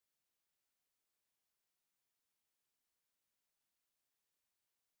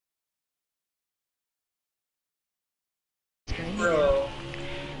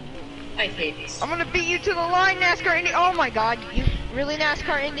I hate this. I'm gonna beat you to the line, NASCAR Indy. Oh my god, you really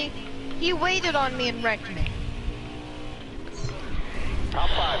NASCAR Indy? He waited on me and wrecked me.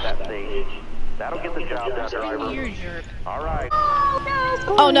 Top 5 that stage. That'll get the job done, driver. Alright.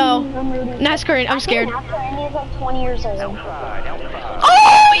 Oh no. NASCAR, I'm scared. NASCAR is like 20 years old. Outside, outside.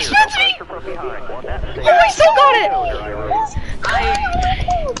 Oh, he spins me! Oh, I still got it!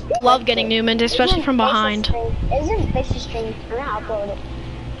 I Love getting Newman, especially from behind. It's in Fishy Stream. I'm gonna upload it.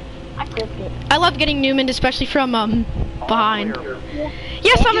 I clipped it. I love getting Newman, especially from behind.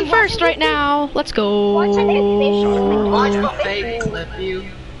 Yes, I'm in first right now. Let's go. Watch buffet clip you.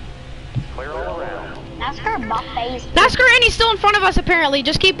 Clear all around. NASCAR Buffet's. NASCAR Andy's still in front of us apparently.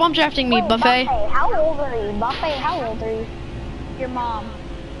 Just keep bump drafting me, Buffet. How old are you? Buffet, how old are you? Your mom.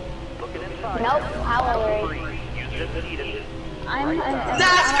 Looking inside. Nope, how old are you? Use this heated. I'm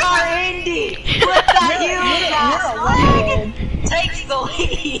NASCAR Indy! What's that you? Takes the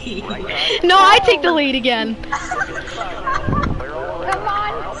lead. No, I take the lead again. Clear all around. Come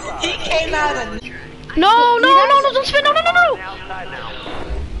on. He came out of. No, don't spin. No. Outside now.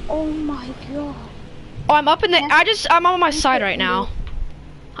 Oh my god. Oh, I'm up in the. I'm on my side right now.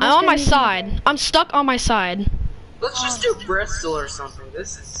 I'm on my side. I'm stuck on my side. Let's just do Bristol or something.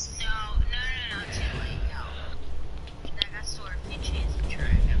 This is. No, too late, no. I got sore pitches and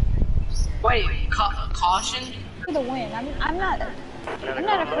track. Wait, caution? For the win. I'm not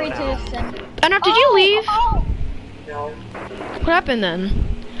afraid to just send. Enough, did you leave? No. What happened then?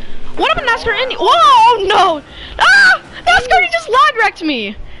 What happened to NASCAR Indy? Whoa, no! Ah! NASCAR Indy just lag wrecked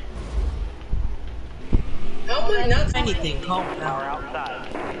me! No, not anything. Calm Power down. outside.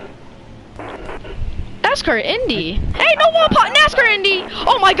 NASCAR Indy? Hey, no wall pot! NASCAR Indy!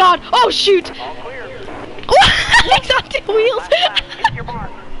 Oh my god! Oh shoot! All clear. He's on two wheels! Get your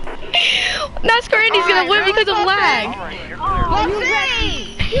mark. NASCAR Indy's gonna win because of lag! Alright, you're clear.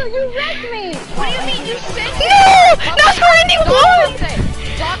 Buffet! You wrecked me! What do you mean you spent No! NASCAR Indy won!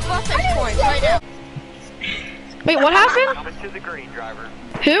 Doc Buffet's points right now. Wait, what happened? Coming to the green, driver.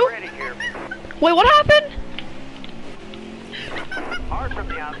 Who? Ready here. Wait, what happened? Hard from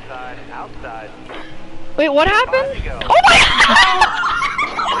the outside. Outside. Wait, what happened? Five to go. Oh my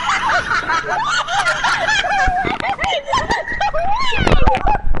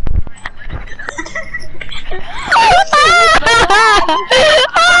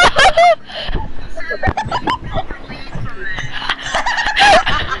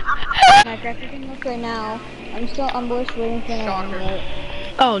My graphic can look right now. I'm just waiting for Shocker.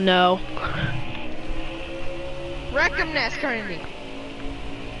 Oh no. Wreck him, NASCAR Indy.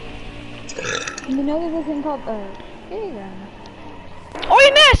 You know there's a thing called there you go. Oh,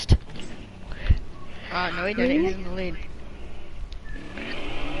 he missed! No, he didn't. He's in the lead.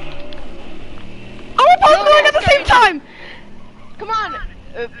 Oh, we're both going at the same time! Come on,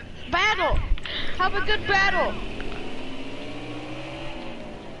 battle. Have a good battle.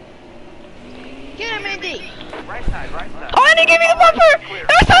 Get him, Indy. Right side, right side. Oh, and he gave me the bumper!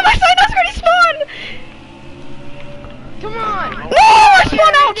 That was on my side, that's where he spawned! Come on. No, I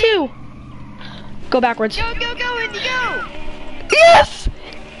spawned out too! Go backwards. Go, Indy, go. Yes!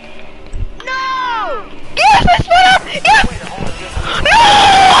 No. Yes, I spun up! Yes! No!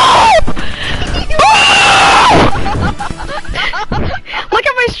 Look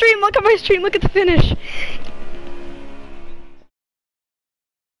at my stream, look at the finish.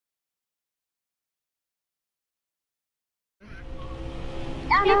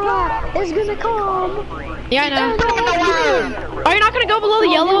 It's gonna come. Yeah, I know. Are you not gonna go below the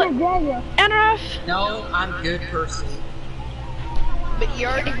yellow NRF? No, I'm a good person. But you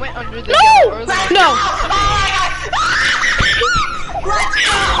already went under the No! yellow earlier. No!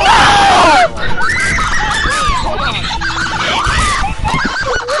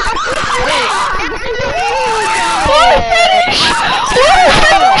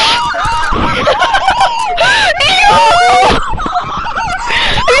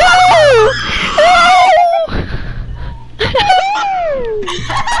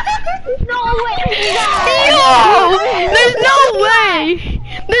 There's no way!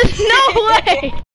 There's no way!